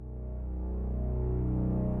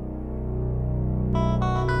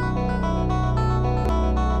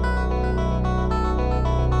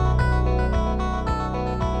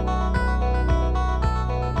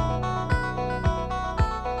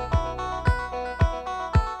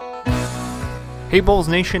Hey Bulls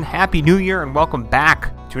Nation, Happy New Year and welcome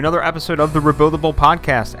back to another episode of the Rebuildable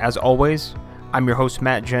Podcast. As always, I'm your host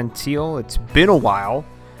Matt Gentile. It's been a while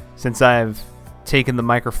since I've taken the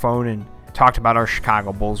microphone and talked about our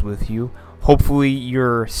Chicago Bulls with you. Hopefully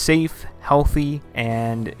you're safe, healthy,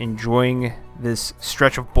 and enjoying this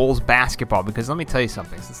stretch of Bulls basketball, because let me tell you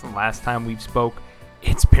something, since the last time we've spoke,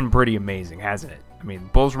 it's been pretty amazing, hasn't it? I mean, the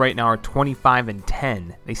Bulls right now are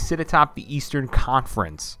 25-10. They sit atop the Eastern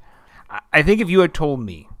Conference. I think if you had told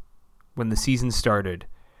me when the season started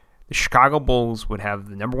the Chicago Bulls would have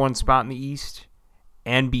the number one spot in the East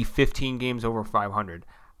and be 15 games over 500,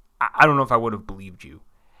 I don't know if I would have believed you.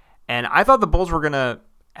 And I thought the Bulls were going to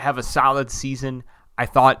have a solid season. I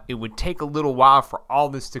thought it would take a little while for all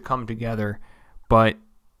this to come together, but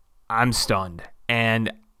I'm stunned.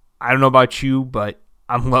 And I don't know about you, but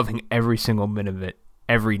I'm loving every single minute of it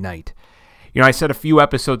every night. You know, I said a few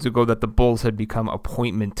episodes ago that the Bulls had become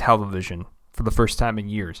appointment television for the first time in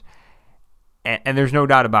years. And there's no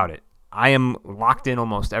doubt about it. I am locked in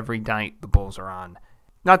almost every night the Bulls are on.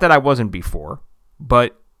 Not that I wasn't before,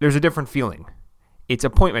 but there's a different feeling. It's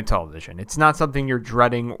appointment television. It's not something you're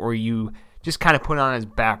dreading or you just kind of put on as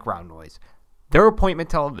background noise. They're appointment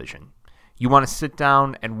television. You want to sit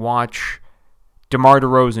down and watch DeMar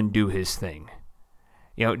DeRozan do his thing.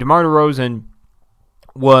 You know, DeMar DeRozan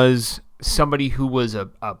was somebody who was a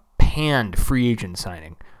panned free agent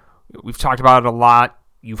signing. We've talked about it a lot.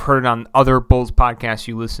 You've heard it on other Bulls podcasts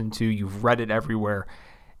you listen to. You've read it everywhere.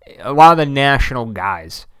 A lot of the national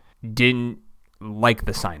guys didn't like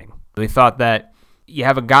the signing. They thought that you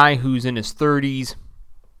have a guy who's in his 30s,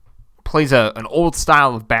 plays an old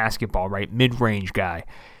style of basketball, right? Mid-range guy.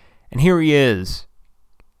 And here he is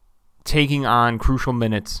taking on crucial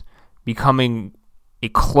minutes, becoming a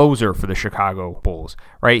closer for the Chicago Bulls,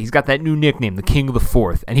 right? He's got that new nickname, the King of the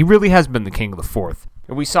Fourth, and he really has been the King of the Fourth.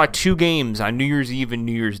 And we saw two games on New Year's Eve and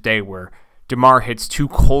New Year's Day where DeMar hits two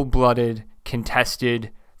cold-blooded, contested,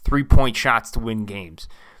 three-point shots to win games.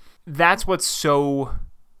 That's what's so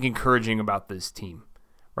encouraging about this team,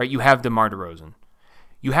 right? You have DeMar DeRozan.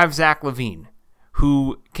 You have Zach LaVine,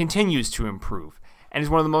 who continues to improve and is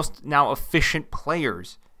one of the most now efficient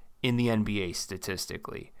players in the NBA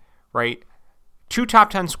statistically, right? Two top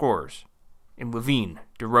 10 scorers in LaVine,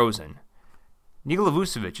 DeRozan. Nikola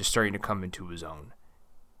Vucevic is starting to come into his own.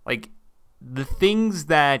 Like, the things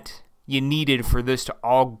that you needed for this to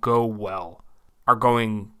all go well are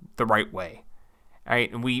going the right way. All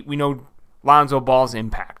right? And we know Lonzo Ball's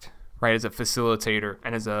impact, right, as a facilitator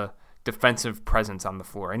and as a defensive presence on the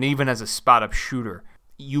floor, and even as a spot-up shooter.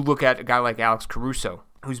 You look at a guy like Alex Caruso,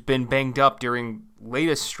 who's been banged up during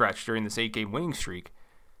latest stretch during this 8-game winning streak,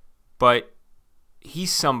 but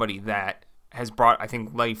he's somebody that has brought, I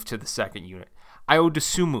think, life to the second unit. Ayo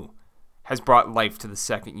Dosunmu has brought life to the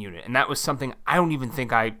second unit, and that was something I don't even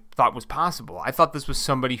think I thought was possible. I thought this was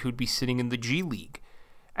somebody who'd be sitting in the G League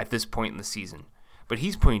at this point in the season, but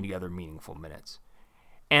he's putting together meaningful minutes.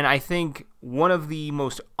 And I think one of the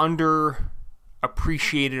most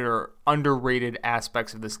underappreciated or underrated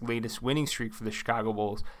aspects of this latest winning streak for the Chicago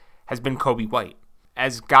Bulls has been Coby White.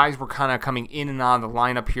 As guys were kind of coming in and out of the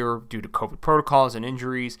lineup here due to COVID protocols and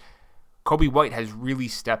injuries, Coby White has really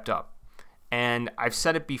stepped up. And I've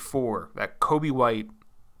said it before that Coby White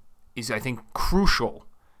is, I think, crucial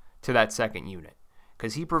to that second unit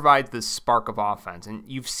because he provides this spark of offense. And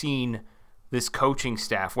you've seen this coaching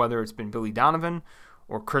staff, whether it's been Billy Donovan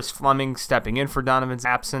or Chris Fleming stepping in for Donovan's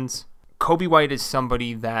absence, Coby White is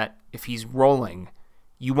somebody that, if he's rolling,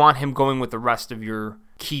 you want him going with the rest of your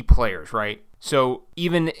key players, right? So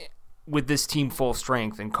even with this team full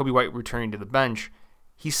strength and Coby White returning to the bench,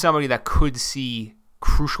 he's somebody that could see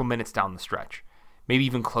crucial minutes down the stretch, maybe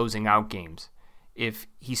even closing out games if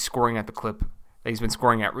he's scoring at the clip that he's been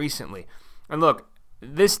scoring at recently. And look,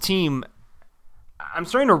 this team, I'm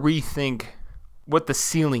starting to rethink what the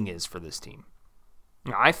ceiling is for this team.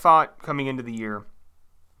 Now, I thought coming into the year,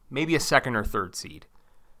 maybe a second or third seed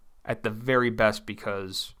at the very best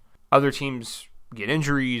because other teams get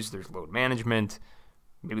injuries, there's load management.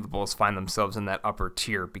 Maybe the Bulls find themselves in that upper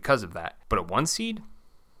tier because of that. But at one seed,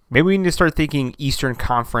 maybe we need to start thinking Eastern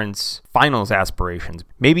Conference Finals aspirations.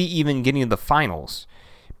 Maybe even getting to the finals.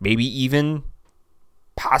 Maybe even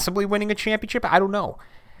possibly winning a championship. I don't know.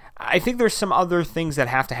 I think there's some other things that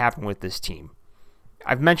have to happen with this team.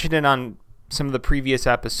 I've mentioned it on some of the previous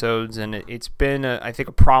episodes, and it's been, I think,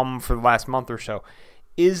 a problem for the last month or so.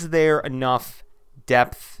 Is there enough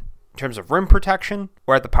depth in terms of rim protection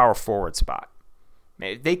or at the power forward spot?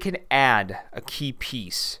 They can add a key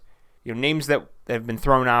piece. You know, names that have been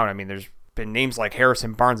thrown out. I mean, there's been names like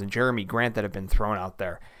Harrison Barnes and Jeremy Grant that have been thrown out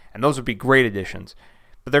there, and those would be great additions.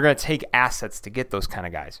 but they're going to take assets to get those kind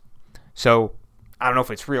of guys. So I don't know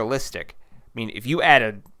if it's realistic. I mean, if you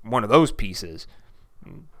added one of those pieces,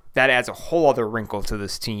 that adds a whole other wrinkle to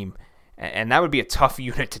this team, and that would be a tough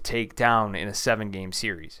unit to take down in a 7-game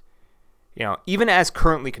series. Even as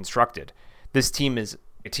currently constructed, this team is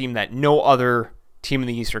a team that no other team in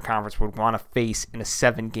the Eastern Conference would want to face in a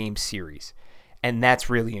 7-game series. And that's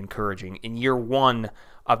really encouraging in year one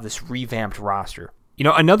of this revamped roster.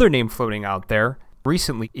 Another name floating out there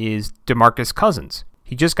recently is DeMarcus Cousins.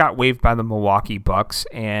 He just got waived by the Milwaukee Bucks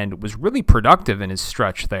and was really productive in his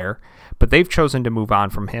stretch there, but they've chosen to move on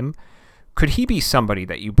from him. Could he be somebody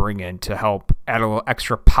that you bring in to help add a little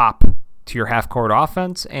extra pop to your half-court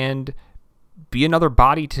offense and be another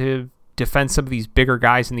body to defend some of these bigger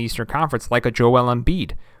guys in the Eastern Conference, like a Joel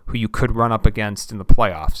Embiid, who you could run up against in the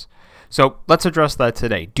playoffs? So let's address that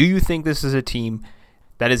today. Do you think this is a team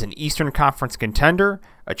that is an Eastern Conference contender,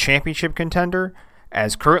 a championship contender,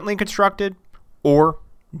 as currently constructed, or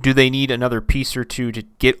do they need another piece or two to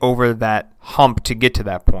get over that hump to get to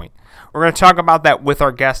that point? We're going to talk about that with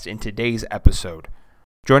our guest in today's episode.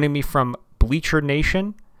 Joining me from Bleacher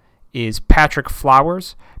Nation is Patrick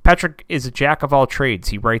Flowers. Patrick is a jack of all trades.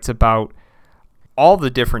 He writes about all the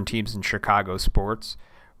different teams in Chicago sports,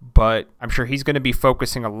 but I'm sure he's going to be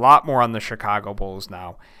focusing a lot more on the Chicago Bulls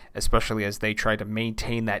now, especially as they try to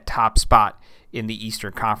maintain that top spot in the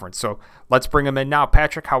Eastern Conference. So let's bring him in now.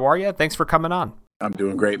 Patrick, how are you? Thanks for coming on. I'm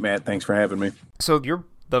doing great, Matt. Thanks for having me. So you're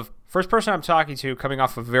the first person I'm talking to coming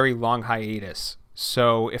off a very long hiatus.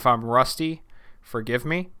 So if I'm rusty, forgive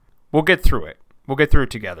me. We'll get through it. We'll get through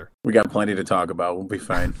it together. We got plenty to talk about. We'll be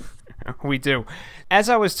fine. We do. As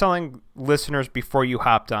I was telling listeners before you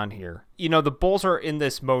hopped on here, the Bulls are in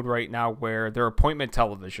this mode right now where they're appointment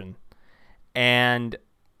television. And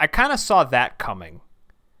I kind of saw that coming.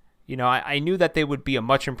 I knew that they would be a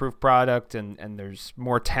much improved product and there's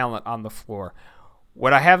more talent on the floor.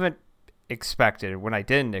 What I haven't expected, what I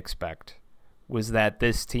didn't expect, was that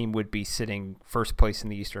this team would be sitting first place in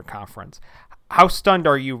the Eastern Conference. How stunned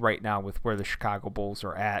are you right now with where the Chicago Bulls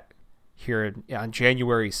are at here on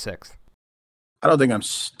January 6th? I don't think I'm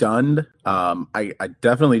stunned. I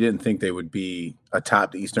definitely didn't think they would be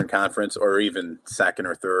atop the Eastern Conference or even second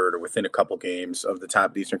or third or within a couple games of the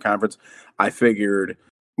top of the Eastern Conference. I figured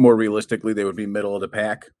more realistically they would be middle of the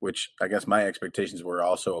pack, which I guess my expectations were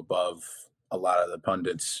also above a lot of the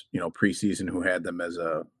pundits, preseason who had them as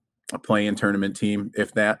a play-in tournament team,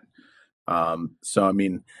 if that. So, I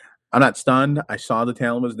mean, I'm not stunned. I saw the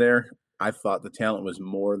talent was there. I thought the talent was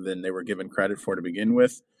more than they were given credit for to begin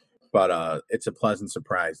with. But it's a pleasant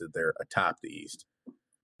surprise that they're atop the East.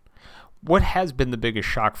 What has been the biggest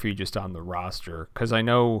shock for you just on the roster? Because I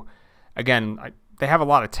know, again, they have a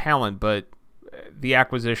lot of talent, but the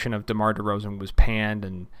acquisition of DeMar DeRozan was panned.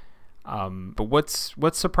 And but what's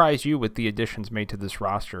surprised you with the additions made to this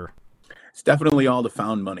roster? It's definitely all the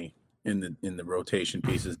found money in the rotation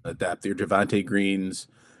pieces, the depth. Your Javonte Greens,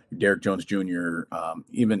 Derek Jones Jr.,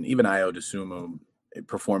 even Ayo Dosunmu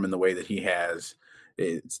performing the way that he has.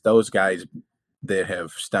 It's those guys that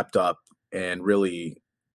have stepped up and really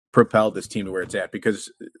propelled this team to where it's at.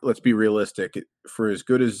 Because let's be realistic, for as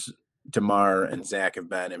good as DeMar and Zach have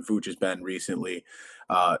been and Vooch has been recently,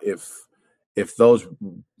 if those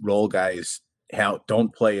role guys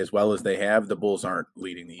don't play as well as they have, the Bulls aren't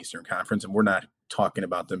leading the Eastern Conference, and we're not talking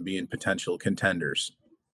about them being potential contenders.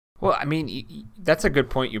 Well, I mean, that's a good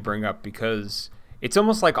point you bring up, because it's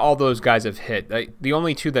almost like all those guys have hit. The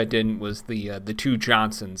only two that didn't was the two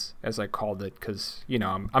Johnsons, as I called it, because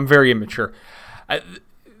I'm very immature.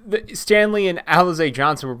 Stanley and Alize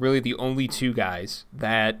Johnson were really the only two guys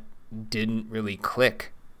that didn't really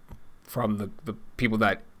click from the people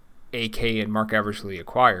that AK and Mark Eversley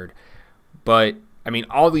acquired. But I mean,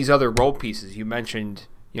 all these other role pieces you mentioned,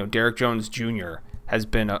 Derek Jones Jr. has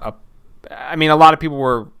been a lot of people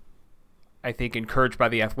were, I think, encouraged by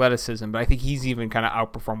the athleticism, but I think he's even kind of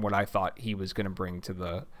outperformed what I thought he was going to bring to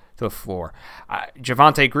the floor.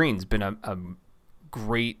 Javonte Green's been a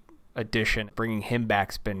great addition. Bringing him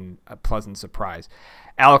back's been a pleasant surprise.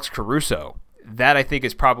 Alex Caruso, that I think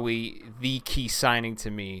is probably the key signing to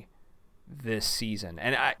me this season.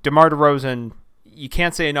 And DeMar DeRozan, you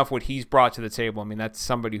can't say enough what he's brought to the table. I mean, that's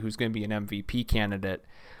somebody who's going to be an MVP candidate,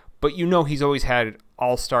 but he's always had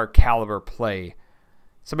all-star caliber play.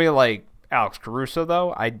 Somebody like Alex Caruso,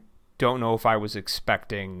 though, I don't know if I was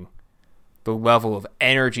expecting the level of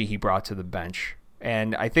energy he brought to the bench.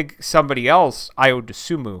 And I think somebody else, Ayo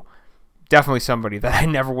Dosunmu, definitely somebody that I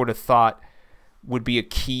never would have thought would be a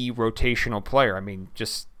key rotational player. I mean,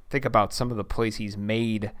 just think about some of the plays he's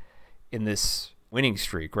made in this winning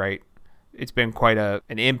streak, right? it's been quite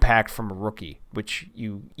an impact from a rookie, which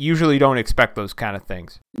you usually don't expect those kind of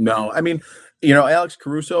things. No, I mean, Alex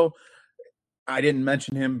Caruso, I didn't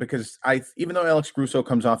mention him because even though Alex Caruso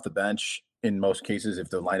comes off the bench in most cases, if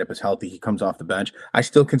the lineup is healthy, he comes off the bench. I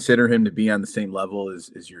still consider him to be on the same level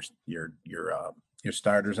as your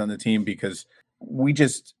starters on the team, because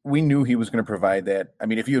we knew he was going to provide that. I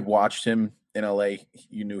mean, if you had watched him in LA,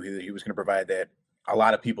 you knew he was going to provide that. A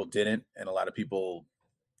lot of people didn't, and a lot of people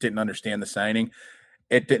didn't understand the signing.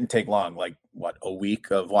 It didn't take long, like a week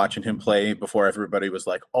of watching him play before everybody was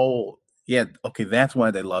like, oh, yeah, okay, that's why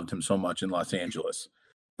they loved him so much in Los Angeles.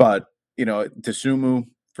 But, Dosunmu,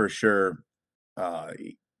 for sure,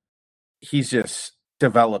 he's just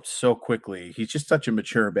developed so quickly. He's just such a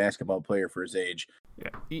mature basketball player for his age. Yeah.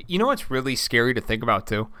 You know what's really scary to think about,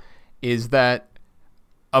 too, is that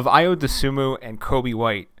of Ayo Dosunmu and Kobe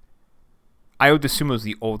White, Ayo Dosunmu is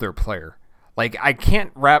the older player. Like, I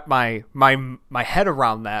can't wrap my head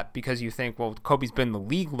around that, because you think, well, Kobe's been in the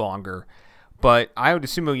league longer, but Ayo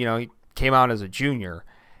Dosunmu, he came out as a junior,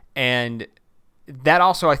 and that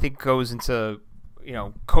also, I think, goes into,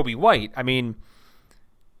 Kobe White. I mean,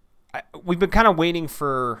 we've been kind of waiting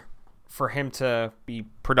for him to be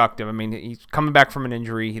productive. I mean, he's coming back from an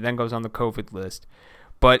injury. He then goes on the COVID list.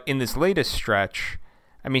 But in this latest stretch,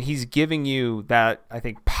 I mean, he's giving you that, I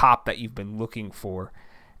think, pop that you've been looking for.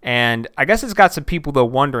 And I guess it's got some people, though,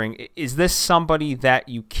 wondering, is this somebody that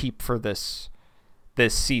you keep for this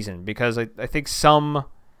season? Because I think some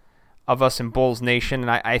of us in Bulls Nation,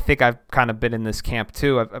 and I think I've kind of been in this camp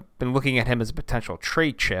too, I've been looking at him as a potential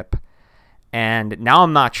trade chip. And now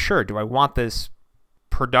I'm not sure. Do I want this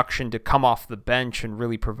production to come off the bench and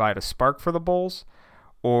really provide a spark for the Bulls?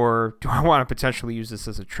 Or do I want to potentially use this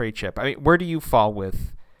as a trade chip? I mean, where do you fall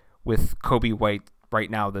with Kobe White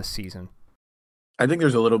right now this season? I think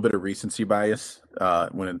there's a little bit of recency bias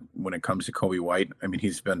when it comes to Kobe White. I mean,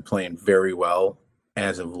 he's been playing very well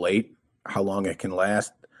as of late. How long it can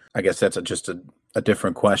last, I guess that's just a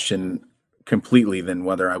different question completely than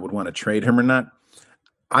whether I would want to trade him or not.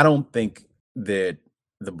 I don't think that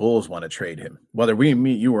the Bulls want to trade him. Whether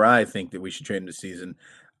you or I think that we should trade him this season,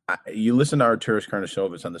 you listen to Arturas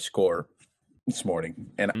Karnisovas on The Score this morning,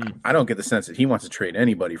 and I don't get the sense that he wants to trade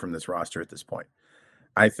anybody from this roster at this point.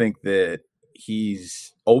 I think that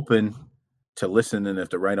he's open to listen, and if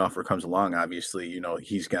the right offer comes along, obviously,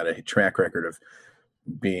 he's got a track record of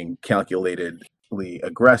being calculatedly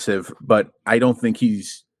aggressive, but I don't think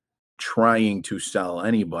he's trying to sell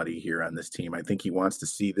anybody here on this team. I think he wants to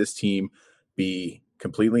see this team be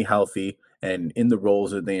completely healthy and in the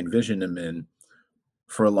roles that they envision him in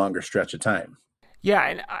for a longer stretch of time. Yeah,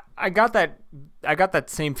 and I got that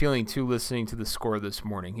same feeling too listening to The Score this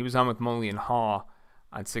morning. He was on with Moley and Haw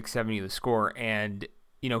on 670 The Score, and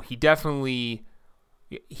he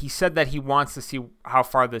said that he wants to see how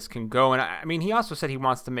far this can go, and I mean, he also said he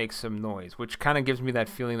wants to make some noise, which kind of gives me that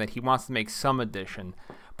feeling that he wants to make some addition,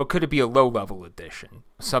 but could it be a low-level addition?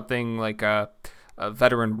 Something like a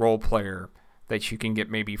veteran role player that you can get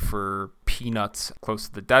maybe for peanuts close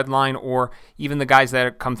to the deadline, or even the guys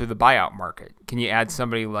that come through the buyout market. Can you add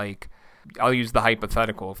somebody like, I'll use the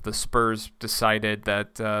hypothetical, if the Spurs decided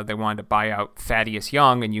that they wanted to buy out Thaddeus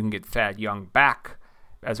Young and you can get Thad Young back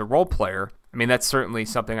as a role player, I mean, that's certainly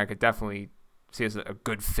something I could definitely see as a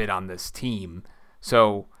good fit on this team.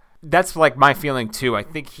 So that's like my feeling too. I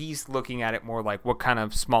think he's looking at it more like, what kind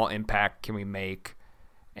of small impact can we make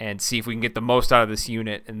and see if we can get the most out of this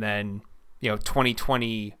unit, and then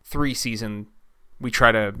 2023 season, we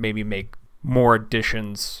try to maybe make more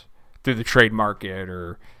additions through the trade market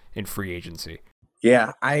or in free agency.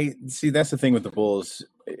 Yeah, I see. That's the thing with the Bulls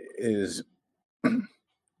is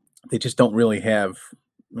they just don't really have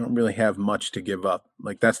much to give up.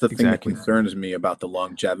 Like, that's the thing that concerns me about the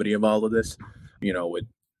longevity of all of this. With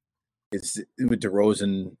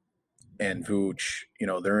DeRozan and Vooch,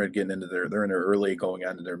 they're getting into they're in their early, going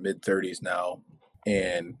on to their mid-30s now,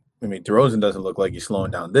 and I mean, DeRozan doesn't look like he's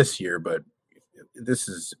slowing down this year, but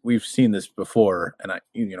we've seen this before, and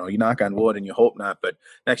you knock on wood and you hope not, but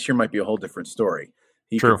next year might be a whole different story.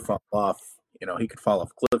 He could fall off, he could fall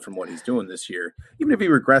off cliff from what he's doing this year. Even if he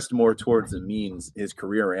regressed more towards the means, his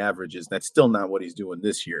career averages, that's still not what he's doing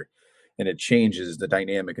this year. And it changes the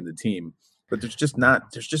dynamic of the team. But there's just not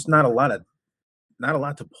a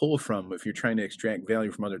lot to pull from if you're trying to extract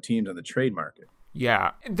value from other teams on the trade market.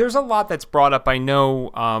 Yeah, there's a lot that's brought up. I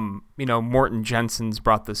know, Morton Jensen's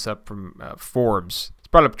brought this up from Forbes. He's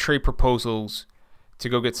brought up trade proposals to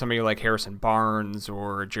go get somebody like Harrison Barnes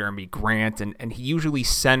or Jeremy Grant, and he usually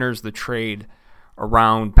centers the trade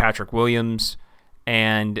around Patrick Williams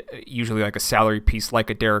and usually like a salary piece like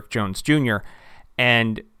a Derek Jones Jr.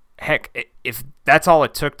 And heck, if that's all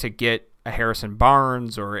it took to get a Harrison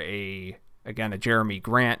Barnes or a Jeremy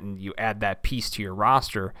Grant, and you add that piece to your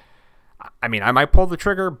roster, I mean, I might pull the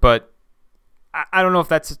trigger, but I don't know if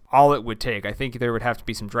that's all it would take. I think there would have to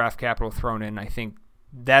be some draft capital thrown in. I think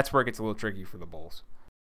that's where it gets a little tricky for the Bulls.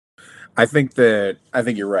 I think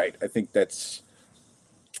you're right. I think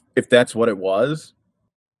if that's what it was,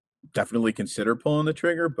 definitely consider pulling the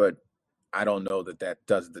trigger, but I don't know that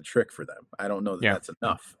does the trick for them. I don't know that that's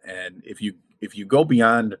enough. And if you go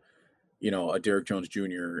beyond, a Derrick Jones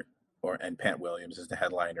Jr. and Pat Williams as the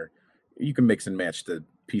headliner, you can mix and match the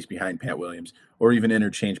piece behind Pat Williams, or even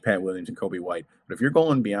interchange Pat Williams and Kobe White. But if you're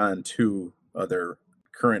going beyond two other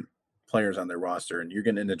current players on their roster, and you're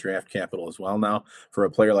getting into draft capital as well now for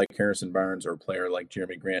a player like Harrison Barnes or a player like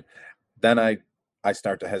Jeremy Grant, then I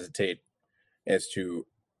start to hesitate as to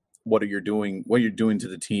what you're doing to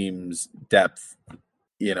the team's depth.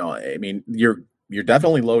 I mean, you're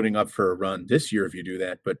definitely loading up for a run this year if you do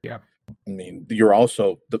that, but yeah, I mean, you're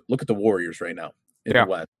also look at the Warriors right now in the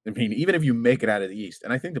West. I mean, even if you make it out of the East,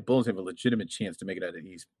 and I think the Bulls have a legitimate chance to make it out of the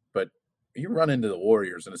East, but you run into the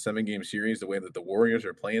Warriors in a 7-game series the way that the Warriors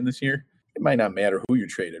are playing this year, it might not matter who you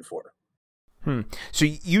traded for. So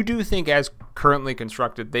you do think, as currently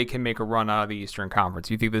constructed, they can make a run out of the Eastern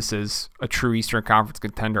Conference? You think this is a true Eastern Conference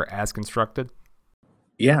contender as constructed?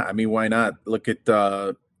 Yeah, I mean, why not? Look at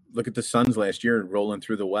the Suns last year rolling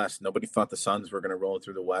through the West. Nobody thought the Suns were going to roll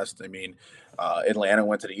through the West. I mean, Atlanta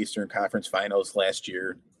went to the Eastern Conference Finals last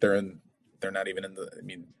year. They're not even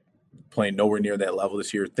playing nowhere near that level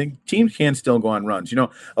this year. Teams can still go on runs.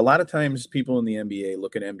 A lot of times people in the NBA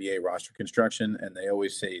look at NBA roster construction, and they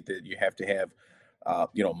always say that you have to have,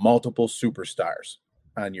 multiple superstars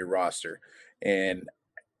on your roster. And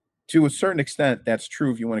to a certain extent, that's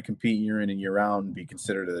true if you want to compete year in and year out and be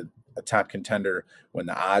considered a top contender when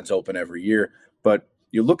the odds open every year. But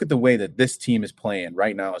you look at the way that this team is playing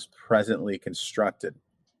right now, is presently constructed.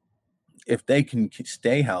 If they can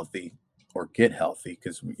stay healthy or get healthy,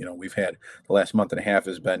 because we've had the last month and a half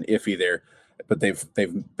has been iffy there, but they've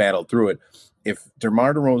battled through it. If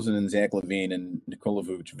DeMar DeRozan and Zach LaVine and Nikola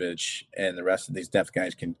Vucevic and the rest of these depth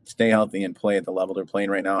guys can stay healthy and play at the level they're playing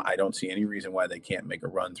right now, I don't see any reason why they can't make a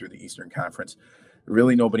run through the Eastern Conference.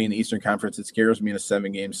 Really, nobody in the Eastern Conference that scares me in a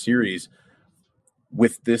 7-game series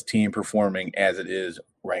with this team performing as it is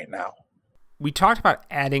right now. We talked about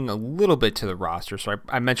adding a little bit to the roster. So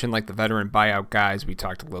I mentioned like the veteran buyout guys. We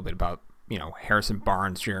talked a little bit about, Harrison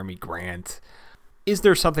Barnes, Jeremy Grant. Is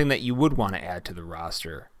there something that you would want to add to the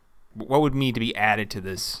roster? What would need to be added to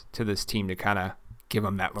this team to kind of give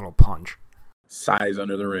them that little punch? Size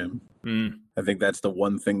under the rim. I think that's the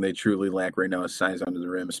one thing they truly lack right now is size under the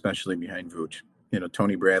rim, especially behind Vooch.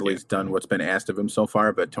 Tony Bradley's done what's been asked of him so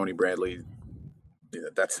far, but Tony Bradley,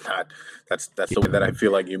 that's the way that I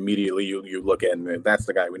feel like immediately you look at, and that's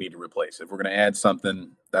the guy we need to replace. If we're going to add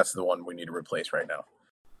something, that's the one we need to replace right now.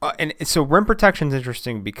 And so rim protection is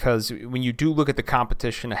interesting because when you do look at the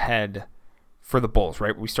competition ahead for the Bulls,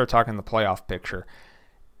 right, we start talking the playoff picture.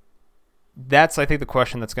 That's, I think, the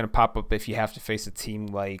question that's going to pop up if you have to face a team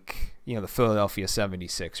like, the Philadelphia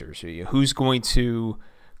 76ers. Who's going to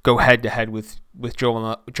go head-to-head with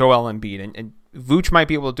Joel Embiid? And Vooch might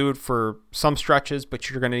be able to do it for some stretches, but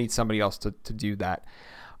you're going to need somebody else to do that.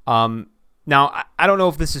 Now, I don't know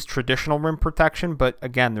if this is traditional rim protection, but,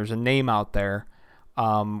 again, there's a name out there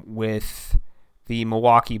with the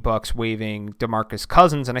Milwaukee Bucks waiving DeMarcus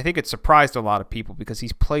Cousins, and I think it surprised a lot of people because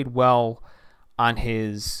he's played well on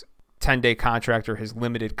his 10-day contract or his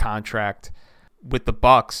limited contract with the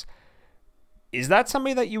Bucks. Is that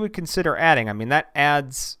somebody that you would consider adding? I mean, that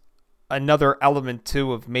adds another element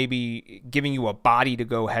too of maybe giving you a body to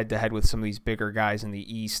go head-to-head with some of these bigger guys in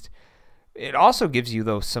the East. It also gives you,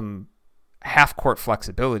 though, some half-court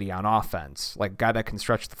flexibility on offense, like a guy that can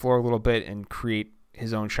stretch the floor a little bit and create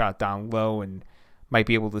his own shot down low and might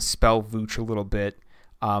be able to spell Vooch a little bit.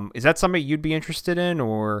 Is that somebody you'd be interested in,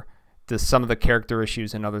 or does some of the character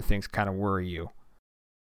issues and other things kind of worry you?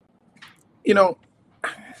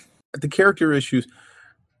 The character issues,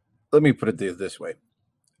 let me put it this way.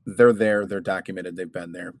 They're there, they're documented, they've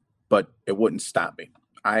been there, but it wouldn't stop me.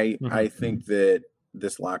 I think that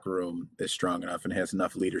this locker room is strong enough and has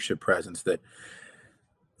enough leadership presence that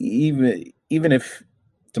even if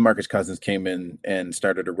DeMarcus Cousins came in and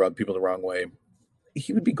started to rub people the wrong way,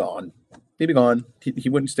 he would be gone. He'd be gone. He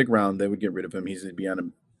wouldn't stick around. They would get rid of him. He'd be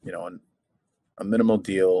on a minimal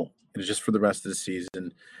deal. It's just for the rest of the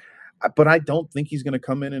season. But I don't think he's going to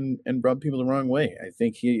come in and rub people the wrong way. I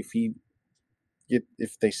think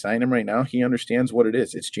if they sign him right now, he understands what it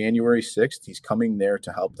is. It's January 6th. He's coming there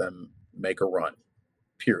to help them make a run,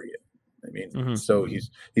 period. I mean, Mm-hmm. so he's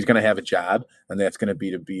going to have a job, and that's going to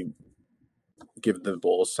be give the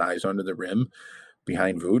Bulls size under the rim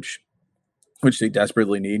behind Vooch, which they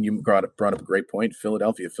desperately need. You brought up a great point.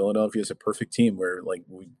 Philadelphia is a perfect team where like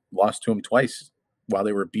we lost to them twice while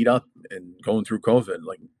they were beat up and going through COVID.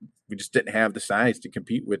 Like we just didn't have the size to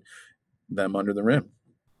compete with them under the rim.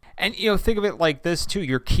 And, think of it like this, too.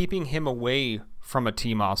 You're keeping him away from a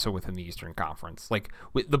team also within the Eastern Conference. Like,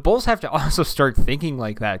 the Bulls have to also start thinking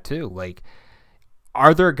like that, too. Like,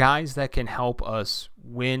 are there guys that can help us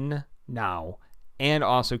win now and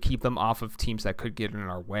also keep them off of teams that could get in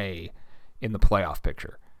our way in the playoff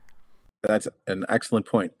picture? That's an excellent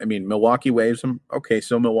point. I mean, Milwaukee waives him. Okay,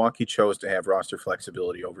 so Milwaukee chose to have roster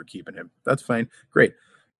flexibility over keeping him. That's fine. Great.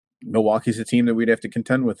 Milwaukee's a team that we'd have to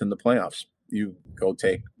contend with in the playoffs. You go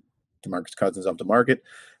take DeMarcus Cousins up to market.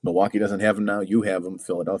 Milwaukee doesn't have him now. You have him.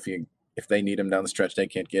 Philadelphia, if they need him down the stretch, they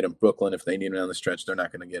can't get him. Brooklyn, if they need him down the stretch, they're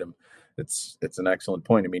not going to get him. It's an excellent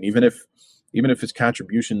point. I mean, even if his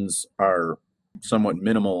contributions are somewhat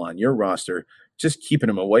minimal on your roster, just keeping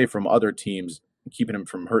him away from other teams, keeping him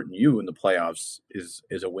from hurting you in the playoffs is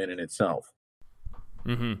a win in itself.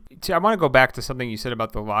 Mm-hmm. See, I want to go back to something you said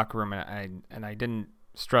about the locker room, and I didn't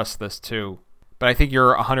stress this too, but I think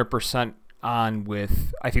you're 100% on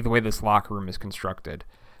with, I think, the way this locker room is constructed.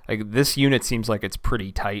 Like, this unit seems like it's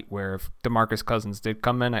pretty tight, where if DeMarcus Cousins did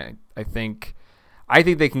come in, I think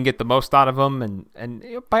they can get the most out of him, and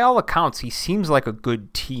by all accounts, he seems like a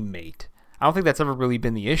good teammate. I don't think that's ever really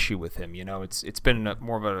been the issue with him. It's been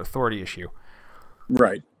more of an authority issue.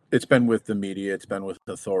 Right. It's been with the media. It's been with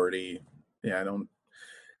authority. Yeah,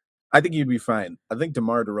 I think you'd be fine. I think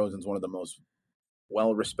DeMar DeRozan's one of the most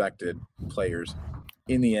well-respected players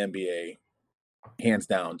in the NBA, hands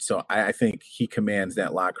down. So I think he commands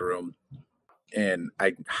that locker room, and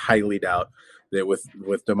I highly doubt that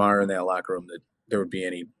with DeMar in that locker room that there would be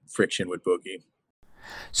any friction with Boogie.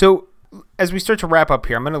 So as we start to wrap up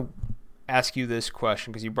here, I'm going to ask you this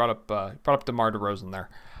question because you brought up DeMar DeRozan there.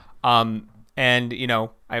 And,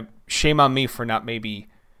 shame on me for not maybe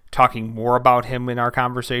talking more about him in our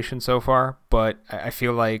conversation so far, but I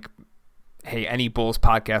feel like, hey, any Bulls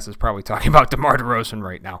podcast is probably talking about DeMar DeRozan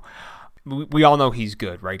right now. We all know he's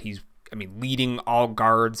good, right? He's, leading all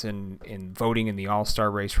guards in voting in the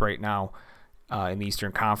All-Star race right now in the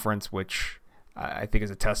Eastern Conference, which I think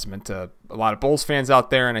is a testament to a lot of Bulls fans out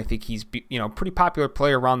there, and I think he's, a pretty popular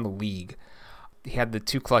player around the league. He had the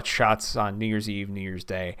 2 clutch shots on New Year's Eve, New Year's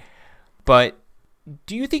Day. But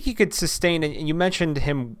do you think he could sustain, and you mentioned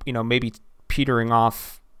him, maybe petering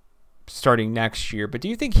off starting next year, but do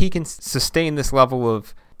you think he can sustain this level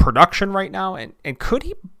of production right now? And could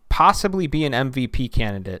he possibly be an MVP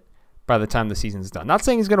candidate by the time the season's done? Not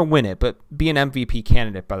saying he's going to win it, but be an MVP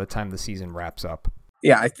candidate by the time the season wraps up.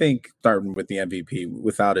 Yeah, I think starting with the MVP,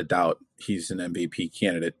 without a doubt, he's an MVP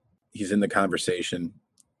candidate. He's in the conversation,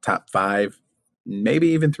 top 5, maybe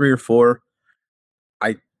even 3 or 4.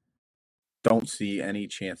 I don't see any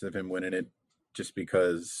chance of him winning it just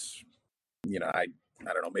because, I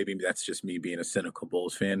don't know, maybe that's just me being a cynical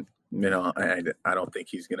Bulls fan. I don't think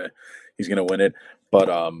he's gonna win it, but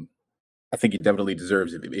I think he definitely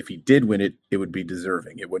deserves it. If he did win it, it would be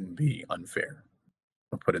deserving. It wouldn't be unfair.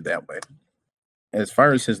 I'll put it that way. As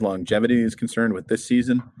far as his longevity is concerned with this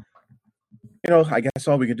season, I guess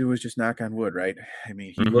all we could do is just knock on wood, right? I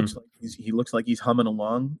mean, he looks like he's humming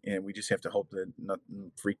along, and we just have to hope that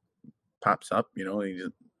nothing freak pops up. He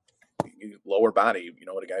just, lower body.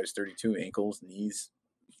 What a guy who's 32, ankles, knees,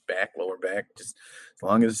 back, lower back. Just as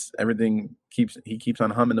long as everything keeps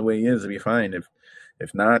on humming the way he is, it'll be fine.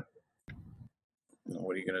 If not,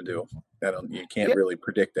 what are you gonna do? You can't really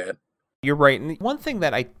predict that. You're right. And one thing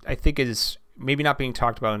that I think is maybe not being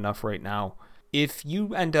talked about enough right now, if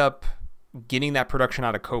you end up getting that production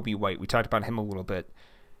out of Kobe White, we talked about him a little bit.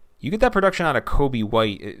 You get that production out of Kobe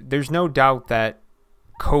White, there's no doubt that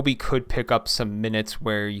Kobe could pick up some minutes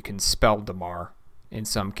where you can spell DeMar in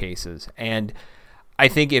some cases. And I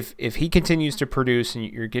think if he continues to produce and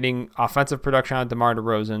you're getting offensive production out of DeMar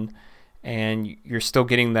DeRozan and you're still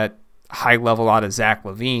getting that high level out of Zach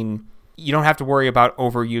LaVine, you don't have to worry about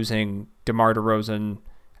overusing DeMar DeRozan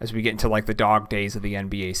as we get into like the dog days of the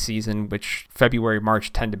NBA season, which February,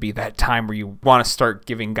 March tend to be that time where you want to start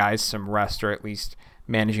giving guys some rest or at least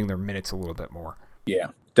managing their minutes a little bit more. Yeah,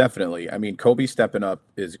 definitely. I mean, Kobe stepping up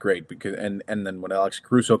is great because, and then when Alex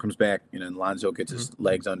Caruso comes back, and Lonzo gets his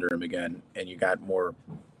legs under him again, and you have more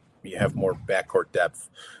backcourt depth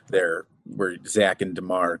there where Zach and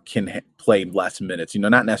DeMar can play less minutes.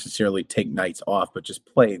 Not necessarily take nights off, but just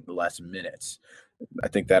play less minutes. I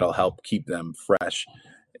think that'll help keep them fresh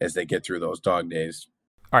as they get through those dog days.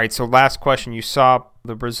 All right, so last question. You saw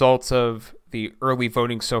the results of the early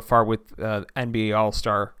voting so far with NBA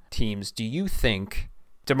All-Star teams. Do you think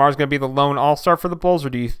DeMar's going to be the lone All-Star for the Bulls, or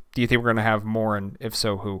do you think we're going to have more, and if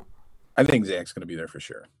so, who? I think Zach's going to be there for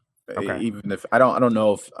sure. Okay. Even if I don't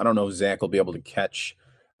know if Zach will be able to catch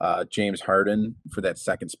James Harden for that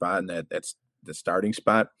second spot, and that's the starting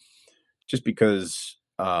spot, just because.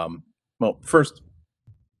 First,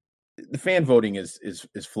 the fan voting is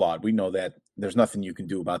flawed. We know that. There's nothing you can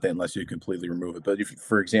do about that unless you completely remove it. But if,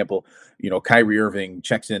 for example, Kyrie Irving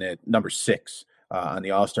checks in at number 6 on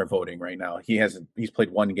the All-Star voting right now, he's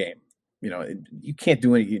played one game. You can't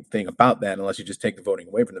do anything about that unless you just take the voting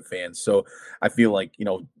away from the fans. So I feel like,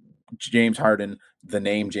 James Harden, the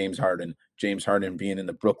name James Harden being in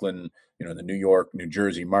the Brooklyn, the New York, New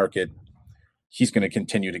Jersey market, he's going to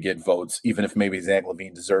continue to get votes, even if maybe Zach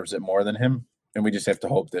LaVine deserves it more than him. And we just have to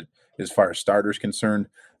hope that, as far as starters concerned,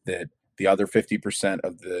 that the other 50%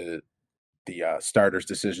 of the starters'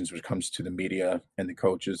 decisions, which comes to the media and the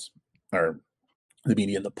coaches, or the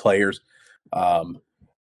media and the players,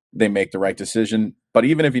 they make the right decision. But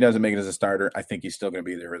even if he doesn't make it as a starter, I think he's still going to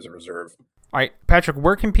be there as a reserve. All right, Patrick,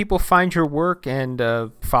 where can people find your work and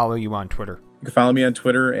follow you on Twitter? You can follow me on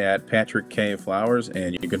Twitter at Patrick K. Flowers,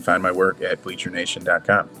 and you can find my work at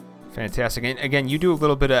BleacherNation.com. Fantastic. And again, you do a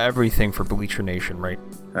little bit of everything for Bleacher Nation, right?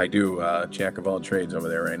 I do. Jack of all trades over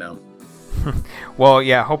there right now. Well,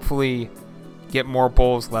 yeah, hopefully get more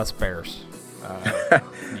Bulls, less Bears.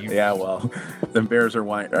 Yeah, well, the Bears are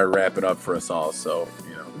wrapping up for us all, so,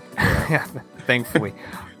 Yeah, thankfully.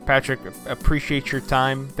 Patrick, appreciate your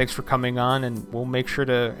time. Thanks for coming on, and we'll make sure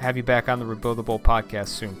to have you back on the Rebuildable podcast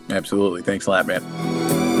soon. Absolutely. Thanks a lot, man.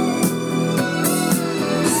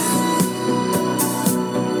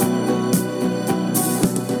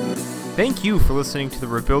 Thank you for listening to the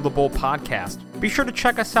Rebuildable podcast. Be sure to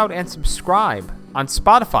check us out and subscribe on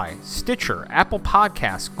Spotify, Stitcher, Apple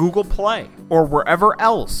Podcasts, Google Play, or wherever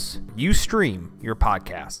else you stream your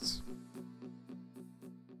podcasts.